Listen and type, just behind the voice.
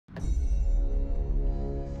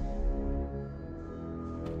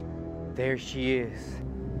There she is.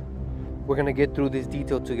 We're gonna get through this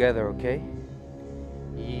detail together, okay?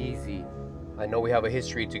 Easy. I know we have a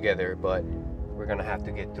history together, but we're gonna have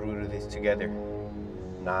to get through to this together.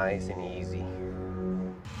 Nice and easy.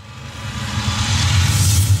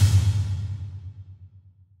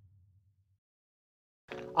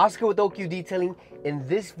 Oscar with OQ Detailing. In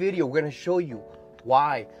this video, we're gonna show you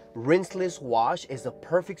why Rinseless Wash is the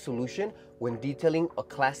perfect solution when detailing a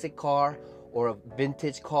classic car or a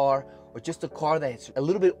vintage car or just a car that's a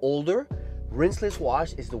little bit older. Rinseless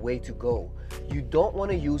Wash is the way to go. You don't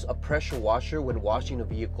want to use a pressure washer when washing a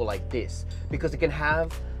vehicle like this because it can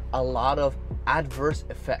have a lot of adverse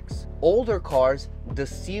effects. Older cars, the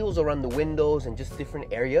seals around the windows and just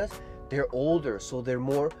different areas, they're older, so they're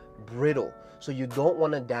more brittle. So you don't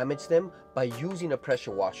want to damage them by using a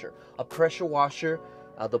pressure washer. A pressure washer,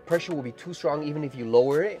 the pressure will be too strong even if you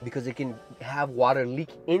lower it because it can have water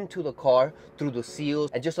leak into the car through the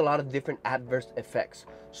seals and just a lot of different adverse effects.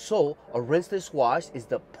 So a rinseless wash is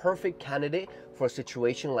the perfect candidate for a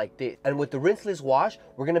situation like this. And with the rinseless wash,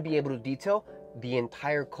 we're going to be able to detail the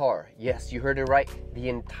entire car. Yes, you heard it right, the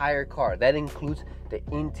entire car. That includes the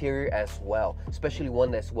interior as well, especially one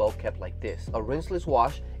that's well kept like this. A rinseless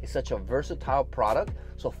wash is such a versatile product,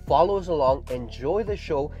 so follow us along, enjoy the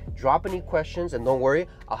show, drop any questions, and don't worry,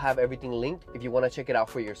 I'll have everything linked if you want to check it out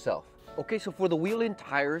for yourself. Okay, so for the wheel and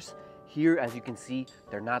tires here, as you can see,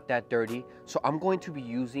 they're not that dirty, so I'm going to be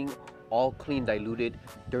using all clean diluted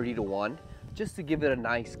 30:1 just to give it a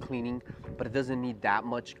nice cleaning, but it doesn't need that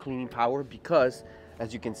much cleaning power because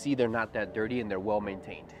as you can see, they're not that dirty and they're well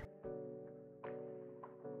maintained.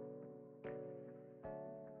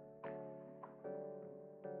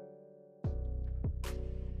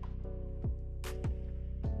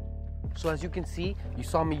 So as you can see, you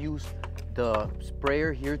saw me use the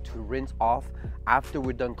sprayer here to rinse off after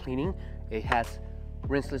we're done cleaning. It has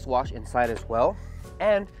rinseless wash inside as well.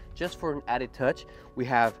 And just for an added touch, we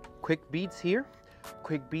have quick beads here.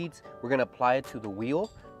 Quick beads, we're gonna apply it to the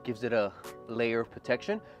wheel, gives it a layer of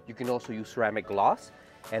protection. You can also use ceramic gloss.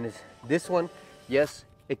 And this one, yes,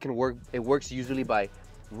 it can work. It works usually by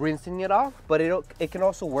rinsing it off, but it can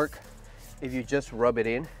also work if you just rub it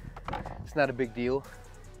in. It's not a big deal.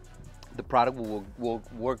 The product will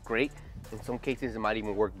work great. In some cases, it might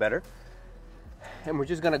even work better. And we're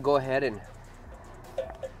just gonna go ahead and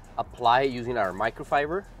apply it using our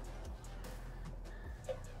microfiber.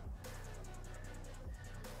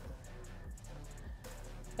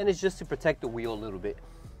 And it's just to protect the wheel a little bit.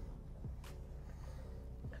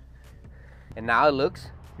 And now it looks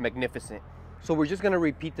magnificent. So we're just gonna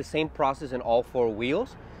repeat the same process in all 4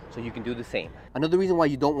 wheels, so you can do the same. Another reason why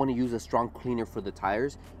you don't want to use a strong cleaner for the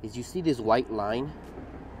tires is you see this white line.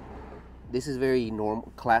 This is very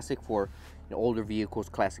normal, classic for older vehicles,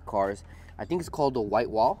 classic cars. I think it's called the white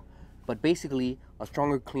wall, but basically a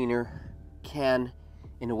stronger cleaner can,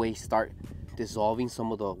 in a way, start dissolving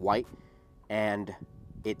some of the white and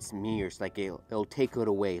it smears, like it'll take it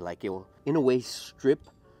away, like it'll, in a way, strip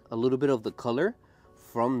a little bit of the color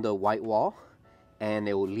from the white wall and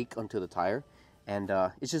it will leak onto the tire. And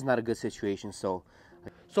it's just not a good situation. So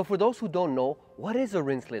for those who don't know, what is a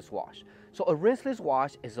rinseless wash? So a rinseless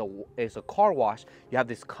wash is a car wash. You have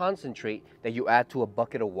this concentrate that you add to a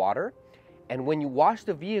bucket of water. And when you wash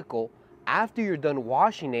the vehicle, after you're done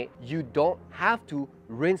washing it, you don't have to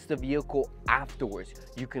rinse the vehicle afterwards.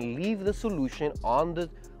 You can leave the solution on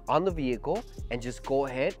the vehicle and just go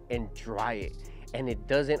ahead and dry it. And it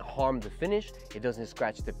doesn't harm the finish, it doesn't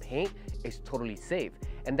scratch the paint, it's totally safe.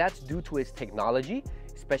 And that's due to its technology,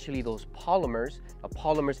 especially those polymers. The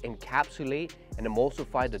polymers encapsulate and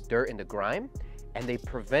emulsify the dirt and the grime, and they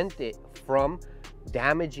prevent it from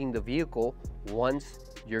damaging the vehicle once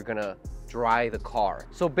you're gonna dry the car.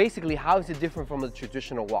 So basically, how is it different from a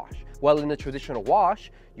traditional wash? Well, in the traditional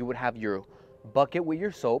wash, you would have your bucket with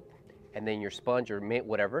your soap, and then your sponge or mitt,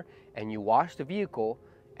 whatever, and you wash the vehicle,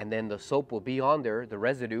 and then the soap will be on there, the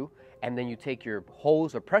residue, and then you take your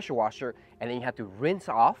hose or pressure washer and then you have to rinse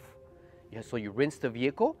off. Yeah, so you rinse the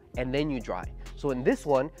vehicle and then you dry. So in this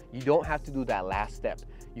one, you don't have to do that last step.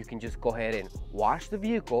 You can just go ahead and wash the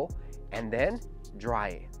vehicle and then dry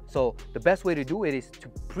it. So the best way to do it is to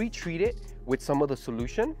pre-treat it with some of the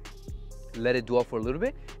solution, let it dwell for a little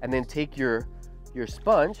bit, and then take your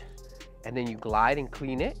sponge and then you glide and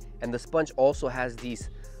clean it. And the sponge also has these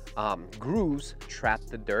grooves trap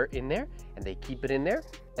the dirt in there and they keep it in there.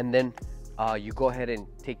 And then you go ahead and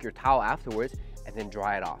take your towel afterwards and then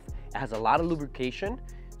dry it off. It has a lot of lubrication,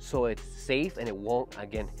 so it's safe and it won't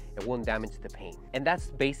damage the paint. And that's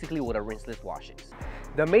basically what a rinseless wash is.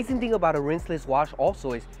 The amazing thing about a rinseless wash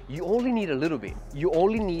also is you only need a little bit. You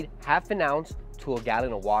only need half an ounce to a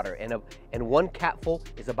gallon of water, and one capful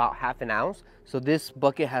is about half an ounce. So this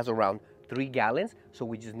bucket has around 3 gallons. So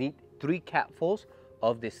we just need 3 capfuls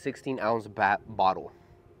of this 16-ounce bottle.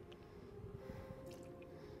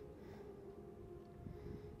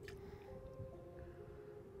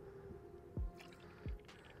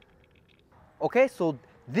 Okay, so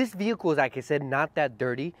this vehicle is, like I said, not that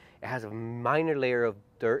dirty. It has a minor layer of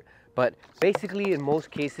dirt, but basically in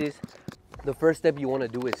most cases, the first step you want to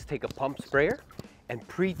do is take a pump sprayer and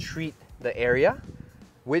pre-treat the area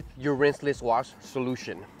with your rinseless wash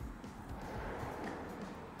solution.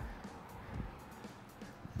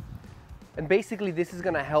 And basically this is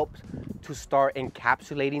going to help to start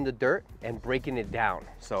encapsulating the dirt and breaking it down.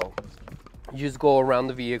 So you just go around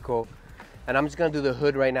the vehicle, and I'm just going to do the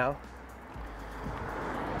hood right now.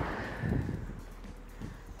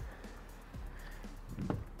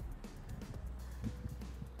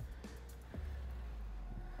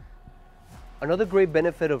 Another great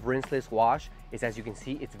benefit of rinseless wash is, as you can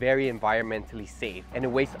see, it's very environmentally safe and it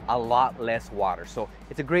wastes a lot less water. So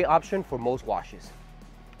it's a great option for most washes.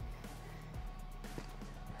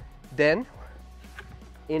 Then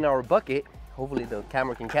in our bucket, hopefully the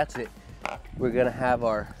camera can catch it, we're gonna have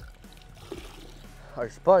our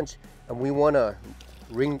sponge, and we wanna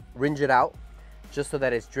rinse it out just so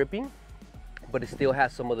that it's dripping, but it still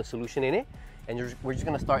has some of the solution in it. And we're just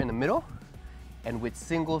gonna start in the middle. And with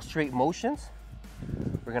single straight motions,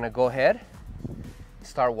 we're gonna go ahead and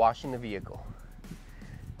start washing the vehicle.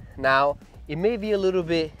 Now, it may be a little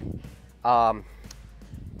bit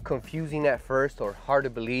confusing at first or hard to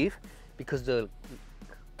believe, because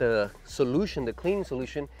the solution, the cleaning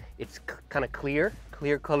solution, it's kind of clear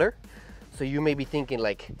color. So you may be thinking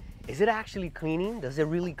like, is it actually cleaning? Does it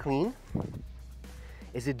really clean?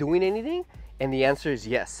 Is it doing anything? And the answer is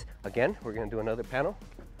yes. Again, we're gonna do another panel.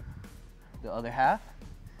 The other half.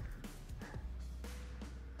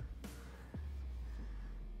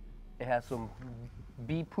 It has some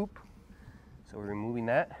bee poop, so we're removing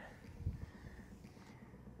that.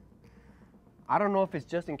 I don't know if it's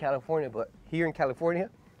just in California, but here in California,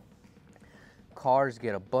 cars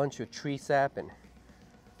get a bunch of tree sap and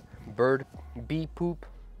bee poop.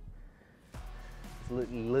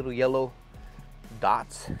 Little yellow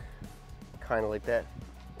dots, kind of like that.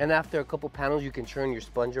 And after a couple panels, you can turn your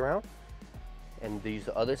sponge around and use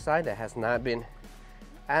the other side that has not been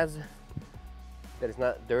that is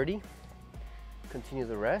not dirty. Continue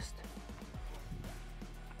the rest.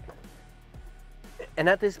 And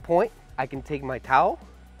at this point, I can take my towel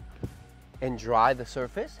and dry the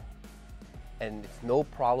surface, and it's no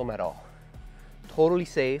problem at all. Totally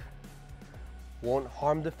safe, won't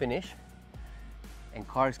harm the finish, and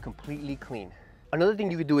car is completely clean. Another thing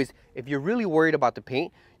you could do is, if you're really worried about the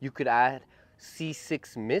paint, you could add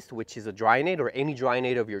C6 mist, which is a drying aid, or any drying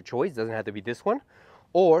aid of your choice. Doesn't have to be this one,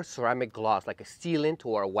 or ceramic gloss, like a sealant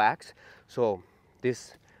or a wax. So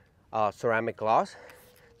this ceramic gloss,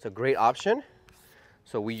 it's a great option.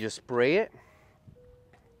 So we just spray it.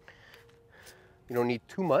 You don't need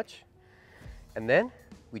too much, and then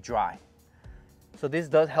we dry. So this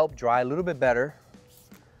does help dry a little bit better,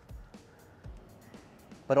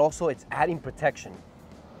 but also it's adding protection.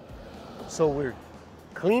 So we're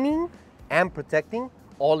cleaning and protecting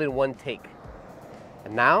all in one take.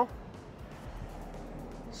 And now,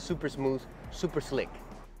 super smooth, super slick.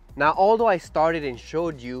 Now, although I started and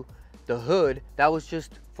showed you the hood, that was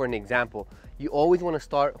just for an example. You always want to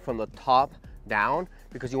start from the top down,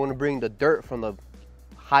 because you want to bring the dirt from the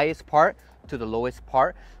highest part to the lowest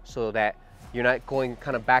part, so that you're not going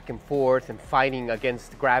kind of back and forth and fighting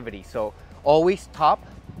against gravity. So always top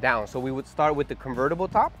down. So we would start with the convertible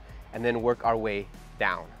top and then work our way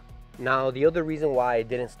down. Now, the other reason why I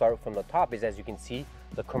didn't start from the top is, as you can see,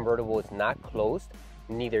 the convertible is not closed.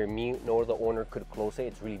 Neither me nor the owner could close it.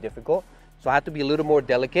 It's really difficult. So I have to be a little more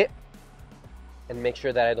delicate and make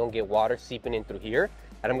sure that I don't get water seeping in through here.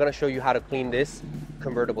 And I'm gonna show you how to clean this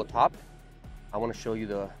convertible top. I wanna show you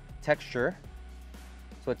the texture.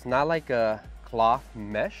 So it's not like a cloth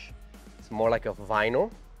mesh. It's more like a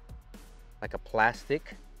vinyl, like a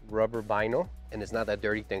plastic rubber vinyl. And it's not that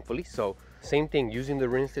dirty, thankfully. So same thing, using the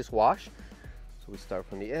rinseless wash. So we start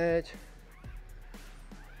from the edge,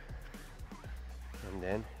 and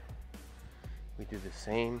then we do the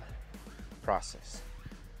same process.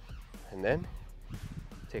 And then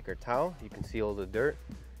take our towel. You can see all the dirt.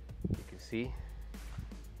 You can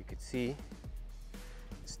see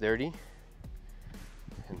it's dirty.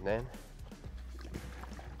 And then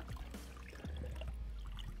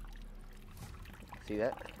see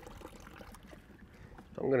that?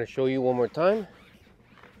 So I'm going to show you one more time.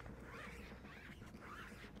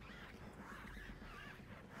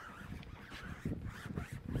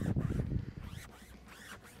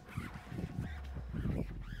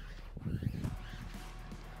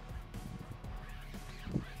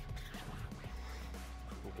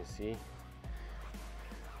 See,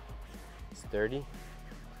 it's dirty.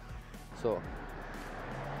 So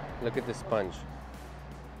look at the sponge.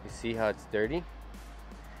 You see how it's dirty?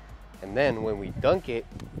 And then when we dunk it,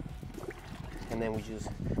 and then we just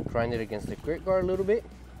grind it against the grit guard a little bit,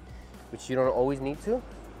 which you don't always need to,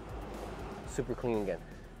 super clean again.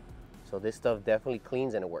 So this stuff definitely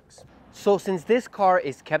cleans and it works. So since this car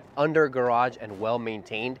is kept under a garage and well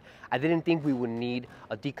maintained, I didn't think we would need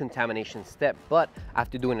a decontamination step, but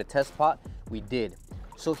after doing a test pot, we did.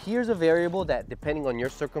 So here's a variable that depending on your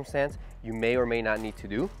circumstance, you may or may not need to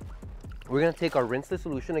do. We're gonna take our rinseless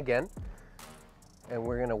solution again, and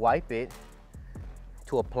we're gonna wipe it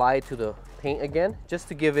to apply it to the paint again, just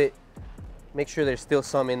to give it, make sure there's still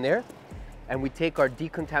some in there. And we take our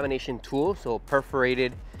decontamination tool, so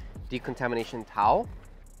perforated decontamination towel.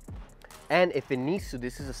 And if it needs to,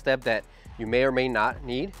 this is a step that you may or may not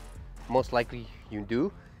need, most likely you do,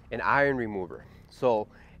 an iron remover. So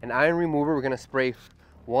an iron remover, we're gonna spray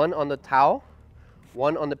one on the towel,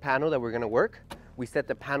 one on the panel that we're gonna work. We set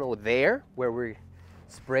the panel there where we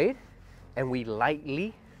sprayed, and we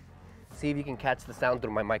lightly, see if you can catch the sound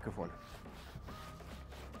through my microphone.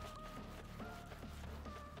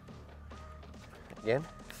 Again.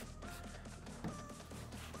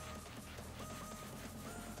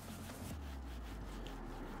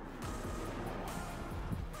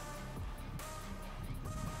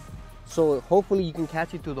 So hopefully you can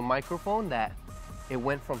catch it through the microphone that it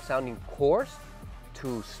went from sounding coarse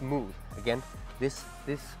to smooth. Again, this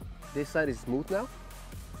side is smooth now,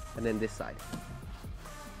 and then this side.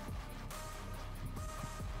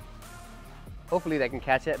 Hopefully that can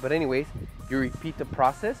catch it, but anyways, you repeat the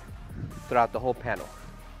process throughout the whole panel.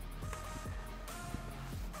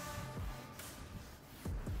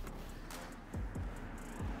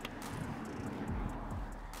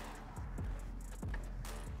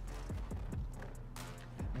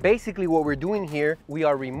 Basically what we're doing here, we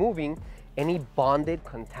are removing any bonded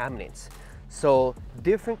contaminants. So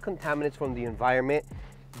different contaminants from the environment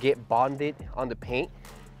get bonded on the paint,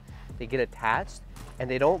 they get attached, and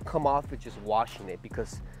they don't come off with just washing it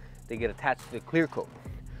because they get attached to the clear coat.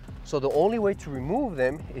 So the only way to remove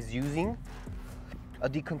them is using a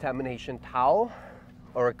decontamination towel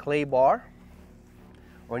or a clay bar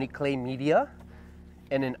or any clay media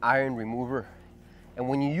and an iron remover. And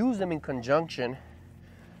when you use them in conjunction,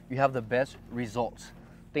 you have the best results.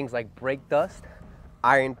 Things like brake dust,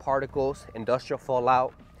 iron particles, industrial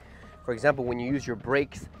fallout. For example, when you use your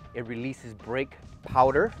brakes, it releases brake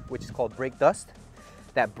powder, which is called brake dust.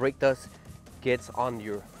 That brake dust gets on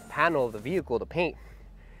your panel of the vehicle, the paint.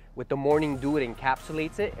 With the morning dew, it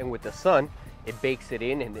encapsulates it, and with the sun, it bakes it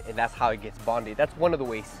in, and that's how it gets bonded. That's one of the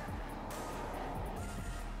ways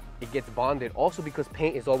it gets bonded. Also because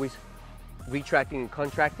paint is always retracting and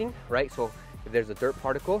contracting, right? So if there's a dirt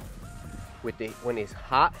particle, when it's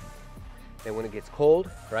hot, and when it gets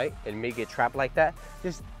cold, right, it may get trapped like that.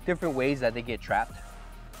 There's different ways that they get trapped.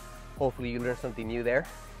 Hopefully you learned something new there.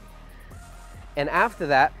 And after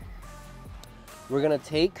that, we're gonna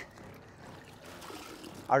take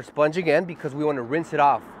our sponge again because we want to rinse it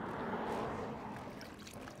off.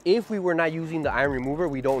 If we were not using the iron remover,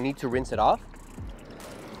 we don't need to rinse it off.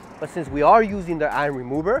 But since we are using the iron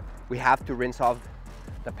remover, we have to rinse off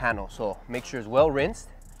the panel. So make sure it's well rinsed.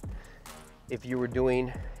 If you were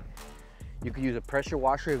doing, you could use a pressure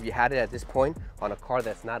washer if you had it at this point on a car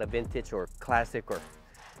that's not a vintage or classic, or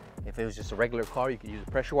if it was just a regular car, you could use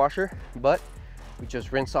a pressure washer. But we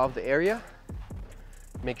just rinse off the area.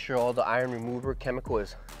 Make sure all the iron remover chemical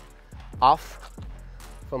is off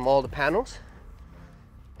from all the panels.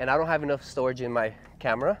 And I don't have enough storage in my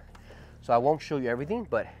camera, so I won't show you everything,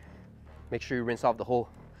 but make sure you rinse off the whole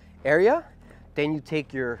area. Then you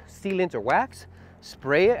take your sealant or wax,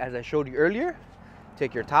 spray it as I showed you earlier,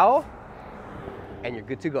 take your towel, and you're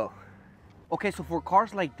good to go. Okay, so for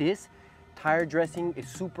cars like this, tire dressing is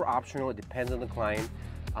super optional. It depends on the client.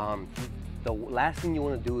 The last thing you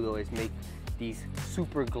want to do though is make these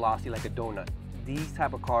super glossy like a donut. These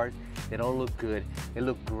type of cars, they don't look good. They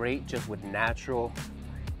look great just with natural,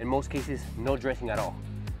 in most cases, no dressing at all.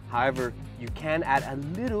 However, you can add a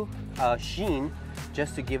little sheen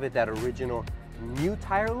just to give it that original new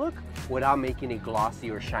tire look without making it glossy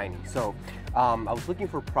or shiny. So I was looking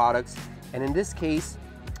for products, and in this case,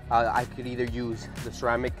 I could either use the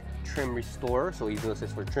ceramic trim restorer. So even though it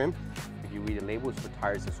says for trim, if you read the label, it's for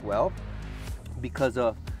tires as well. Because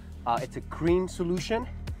of it's a cream solution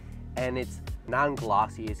and it's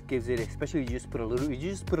non-glossy. It gives it, especially you just put a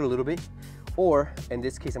little bit, or in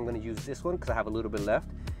this case I'm going to use this one because I have a little bit left,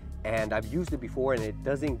 and I've used it before and it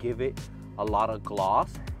doesn't give it a lot of gloss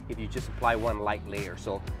if you just apply one light layer.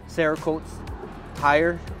 So Cerakote's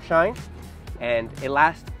tire shine, and it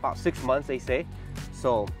lasts about 6 months, they say.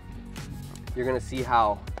 So you're gonna see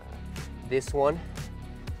how this one,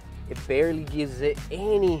 it barely gives it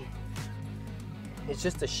any, it's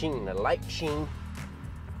just a sheen, a light sheen,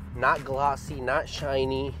 not glossy, not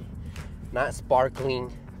shiny, not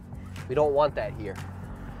sparkling. We don't want that here.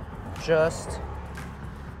 Just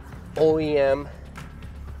OEM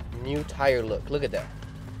new tire look. Look at that.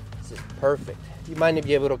 This is perfect. You might not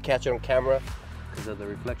be able to catch it on camera because of the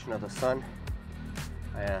reflection of the sun.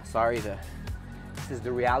 Sorry, this is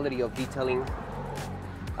the reality of detailing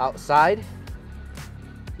outside.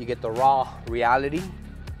 You get the raw reality,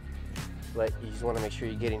 but you just want to make sure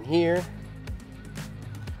you get in here,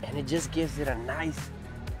 and it just gives it a nice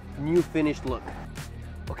new finished look.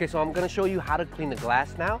 Okay, so I'm gonna show you how to clean the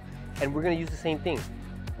glass now, and we're gonna use the same thing.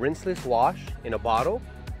 Rinseless wash in a bottle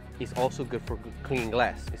is also good for cleaning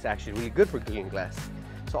glass. It's actually really good for cleaning glass.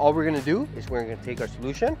 So all we're gonna do is we're gonna take our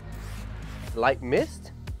solution, light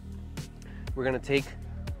mist. We're gonna take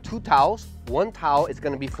 2 towels. 1 towel is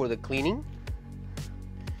gonna be for the cleaning.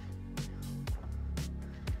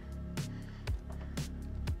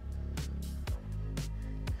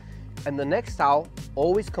 And the next towel,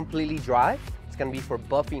 always completely dry. It's gonna be for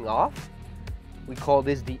buffing off. We call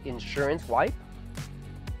this the insurance wipe.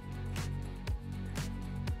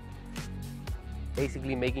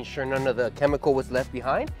 Basically making sure none of the chemical was left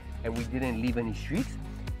behind and we didn't leave any streaks.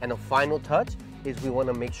 And the final touch is we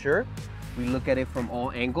wanna make sure we look at it from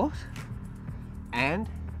all angles and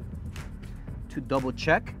to double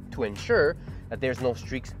check to ensure that there's no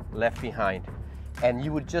streaks left behind. And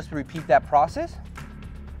you would just repeat that process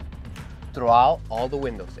throughout all the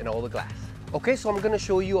windows and all the glass. Okay, so I'm gonna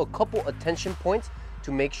show you a couple attention points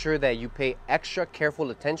to make sure that you pay extra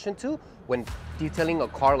careful attention to when detailing a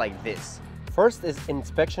car like this. First is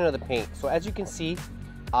inspection of the paint. So as you can see,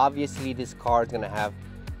 obviously this car is gonna have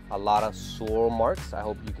a lot of swirl marks. I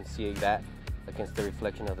hope you can see that against the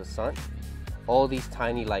reflection of the sun. All these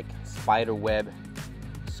tiny like spider web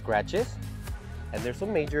scratches. And there's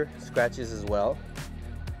some major scratches as well.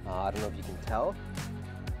 I don't know if you can tell.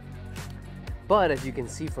 But as you can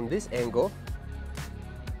see from this angle,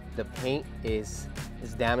 the paint is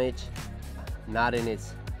damaged, not in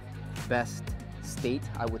its best state,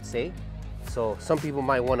 I would say. So some people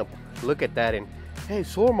might want to look at that and, hey,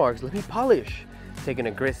 swirl marks, let me polish. Take an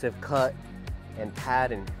aggressive cut and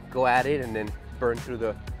pat and go at it and then burn through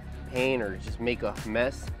the paint or just make a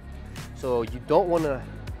mess. So you don't want to,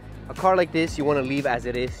 a car like this, you want to leave as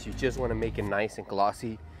it is. You just want to make it nice and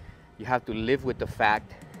glossy. You have to live with the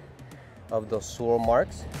fact of those swirl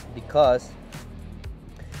marks because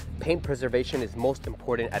paint preservation is most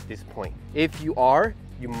important at this point. If you are,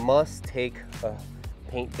 you must take a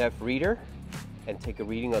paint depth reader and take a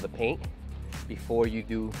reading of the paint before you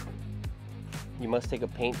do. You must take a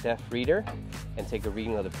paint depth reader and take a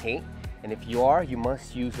reading of the paint. And if you are, you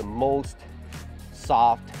must use the most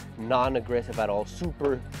soft, non-aggressive at all,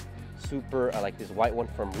 super, I like this white one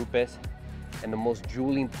from Rupes, and the most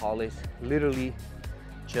drooling polish, literally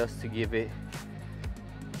just to give it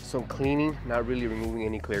some cleaning, not really removing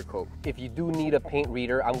any clear coat. If you do need a paint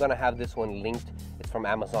reader, I'm gonna have this one linked. It's from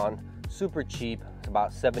Amazon, super cheap. It's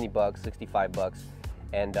about 70 bucks, 65 bucks.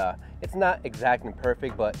 And it's not exactly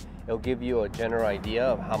perfect, but it'll give you a general idea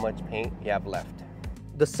of how much paint you have left.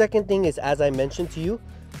 The second thing is, as I mentioned to you,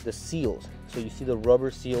 the seals. So you see the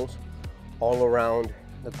rubber seals all around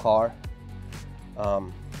the car.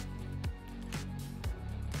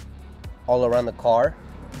 All around the car.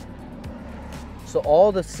 So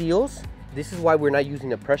all the seals, this is why we're not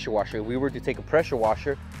using a pressure washer. If we were to take a pressure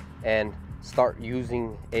washer and start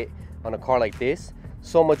using it on a car like this,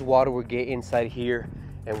 so much water would get inside here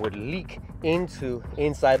and would leak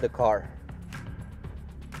inside the car.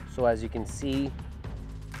 So as you can see,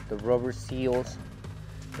 the rubber seals,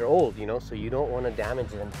 they're old, you know, so you don't want to damage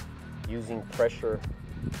them using pressure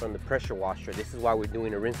from the pressure washer. This is why we're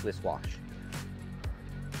doing a rinseless wash.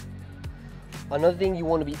 Another thing you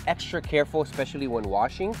want to be extra careful, especially when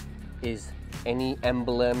washing, is any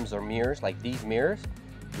emblems or mirrors. Like these mirrors,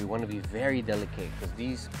 we want to be very delicate because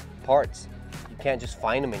these parts, you can't just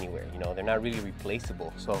find them anywhere, you know, they're not really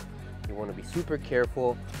replaceable. So you want to be super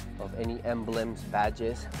careful of any emblems,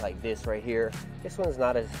 badges like this right here. This one's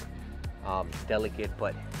not as delicate,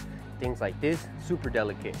 but things like this, super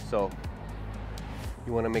delicate. So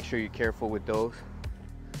you want to make sure you're careful with those.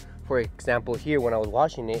 For example, here when I was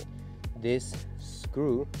washing it, this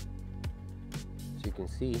screw, as you can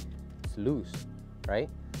see, it's loose, right?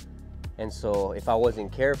 And so if I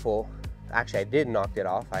wasn't careful, actually I did knock it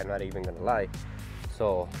off, I'm not even gonna lie.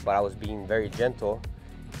 So, but I was being very gentle,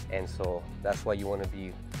 and so that's why you want to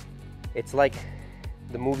be, it's like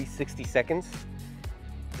the movie 60 Seconds,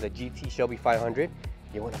 the GT Shelby 500,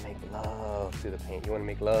 you want to make love to the paint. You want to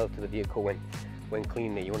make love to the vehicle when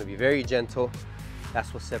cleaning it. You want to be very gentle.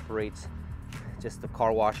 That's what separates just the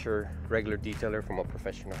car washer, regular detailer from a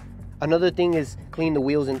professional. Another thing is clean the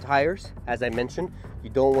wheels and tires. As I mentioned, you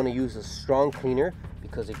don't want to use a strong cleaner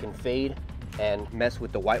because it can fade and mess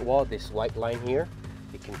with the white wall. This white line here,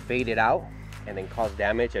 it can fade it out and then cause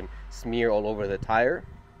damage and smear all over the tire.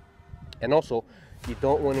 And also, you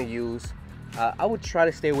don't want to use, I would try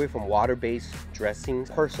to stay away from water-based dressings.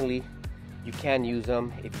 Personally, you can use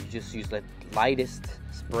them if you just use the lightest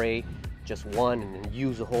spray, just one, and then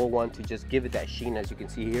use a whole one to just give it that sheen. As you can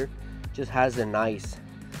see here, just has a nice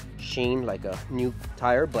sheen like a new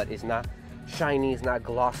tire, but it's not shiny, it's not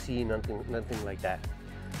glossy, nothing like that.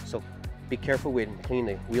 So be careful when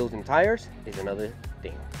cleaning the wheels and tires is another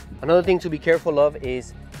thing. Another thing to be careful of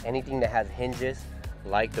is anything that has hinges,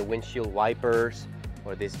 like the windshield wipers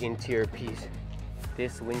or this interior piece,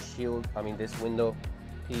 this window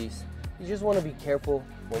piece. You just want to be careful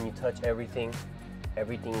when you touch everything.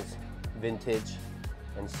 Everything's vintage,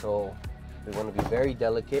 and so we want to be very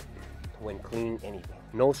delicate when cleaning anything.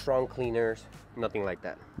 No strong cleaners, nothing like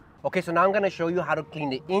that. Okay, so now I'm going to show you how to clean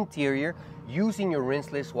the interior using your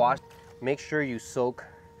rinseless wash. Make sure you soak.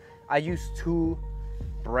 I use 2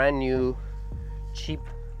 brand new cheap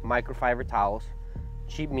microfiber towels.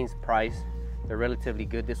 Cheap means price. They're relatively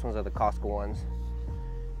good. This ones are the Costco ones.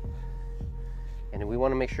 And we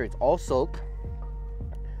want to make sure it's all soaked,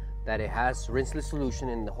 that it has rinseless solution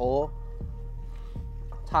in the whole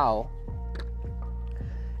towel.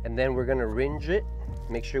 And then we're going to rinse it.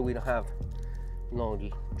 Make sure we don't have no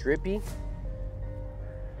drippy.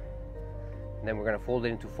 And then we're going to fold it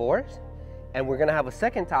into 4s. And we're going to have a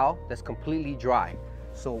second towel that's completely dry.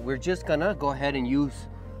 So we're just going to go ahead and use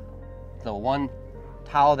the one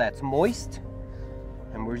towel that's moist.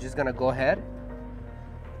 And we're just going to go ahead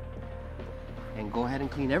and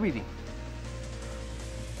clean everything.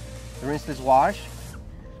 The rinseless wash.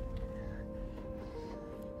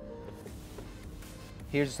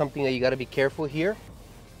 Here's something that you got to be careful here.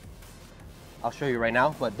 I'll show you right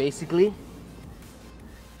now, but basically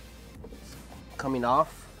it's coming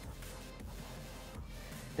off.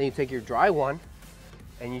 Then you take your dry one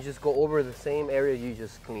and you just go over the same area you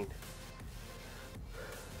just cleaned.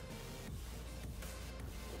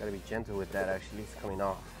 Gotta be gentle with that, actually. It's coming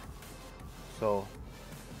off. So,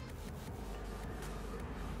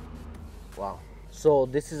 wow. So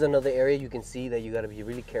this is another area you can see that you gotta be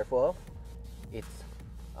really careful of. It's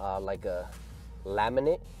like a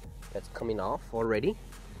laminate that's coming off already.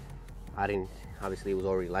 Obviously it was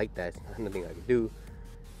already like that. There's nothing I could do.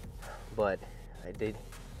 But I did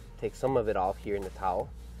take some of it off here in the towel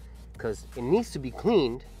because it needs to be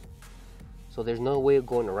cleaned. So there's no way of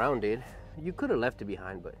going around it. You could have left it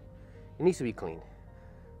behind, but it needs to be cleaned.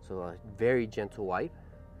 So a very gentle wipe,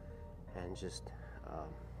 and just,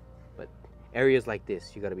 but areas like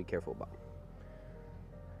this, you gotta be careful about.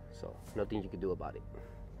 So nothing you can do about it.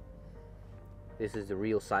 This is the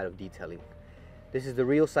real side of detailing. This is the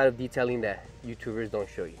real side of detailing that YouTubers don't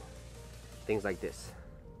show you. Things like this.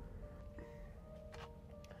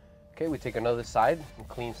 Okay, we take another side, a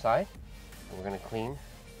clean side, and we're gonna clean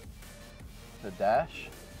the dash.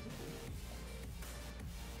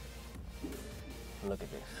 Look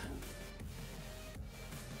at this.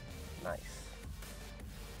 Nice.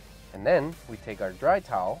 And then we take our dry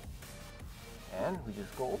towel and we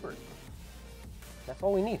just go over it. That's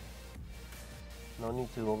all we need. No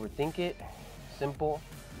need to overthink it. Simple.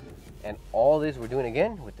 And all this we're doing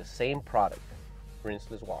again with the same product,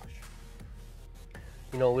 rinseless wash.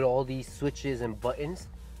 You know, with all these switches and buttons,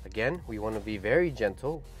 again, we want to be very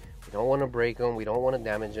gentle. We don't want to break them. We don't want to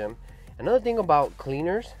damage them. Another thing about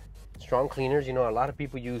cleaners, strong cleaners, you know, a lot of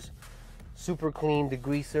people use Super Clean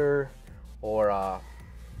degreaser, or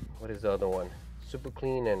what is the other one? Super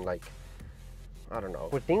Clean, and like, I don't know.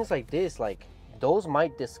 With things like this, like those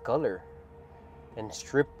might discolor and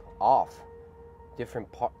strip off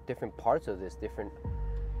different parts of this, different,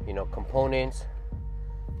 you know, components.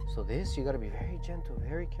 So this, you gotta be very gentle,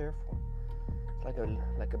 very careful. It's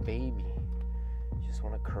like a baby. You just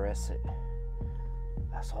want to caress it.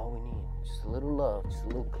 That's all we need. Just a little love, just a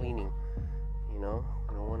little cleaning. You know,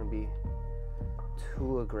 we don't want to be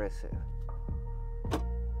too aggressive.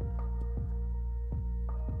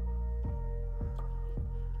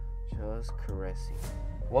 Just caressing.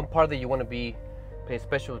 One part that you want to pay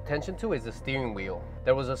special attention to is the steering wheel.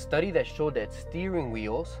 There was a study that showed that steering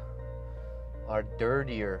wheels are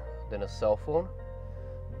dirtier than a cell phone,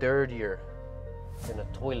 dirtier than a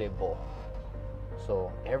toilet bowl.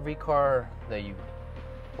 So every car that you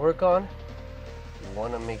work on, You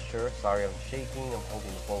want to make sure, sorry I'm shaking, I'm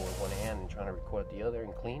holding the bowl with one hand and trying to record the other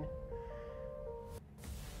and clean.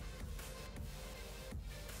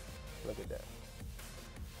 Look at that.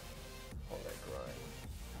 All that grime.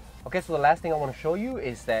 Okay, so the last thing I want to show you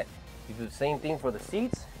is that you do the same thing for the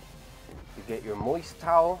seats. You get your moist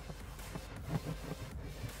towel.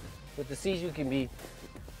 With the seats, you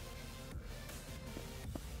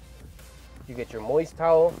get your moist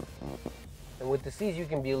towel, and with the seats, you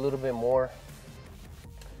can be a little bit more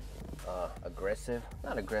aggressive.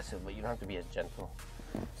 Not aggressive, but you don't have to be as gentle.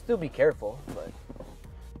 Still be careful, but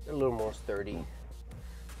they're a little more sturdy.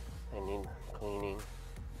 They need cleaning.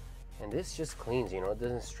 And this just cleans, you know, it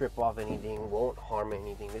doesn't strip off anything, won't harm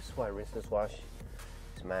anything. This is why Rinseless Wash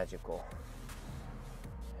is magical.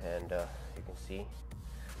 And you can see,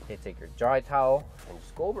 you take your dry towel and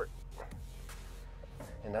just go over it.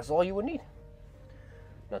 And that's all you would need.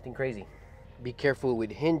 Nothing crazy. Be careful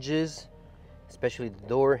with hinges, especially the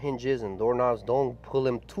door hinges and doorknobs. Don't pull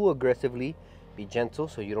them too aggressively. Be gentle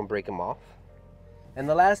so you don't break them off. And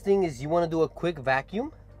the last thing is you want to do a quick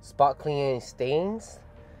vacuum. Spot clean any stains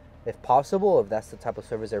if possible, if that's the type of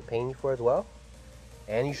service they're paying you for as well.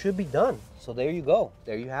 And you should be done. So there you go.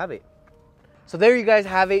 There you have it. So there you guys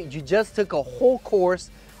have it. You just took a whole course,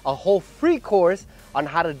 a whole free course on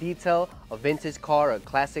how to detail a vintage car, a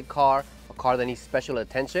classic car, a car that needs special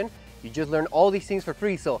attention. You just learned all these things for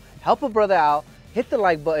free. So help a brother out, hit the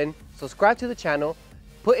like button, subscribe to the channel,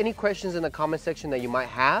 put any questions in the comment section that you might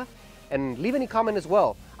have, and leave any comment as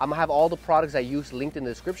well. I'm gonna have all the products I use linked in the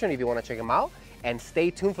description if you wanna check them out, and stay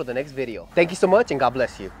tuned for the next video. Thank you so much, and God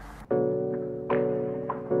bless you.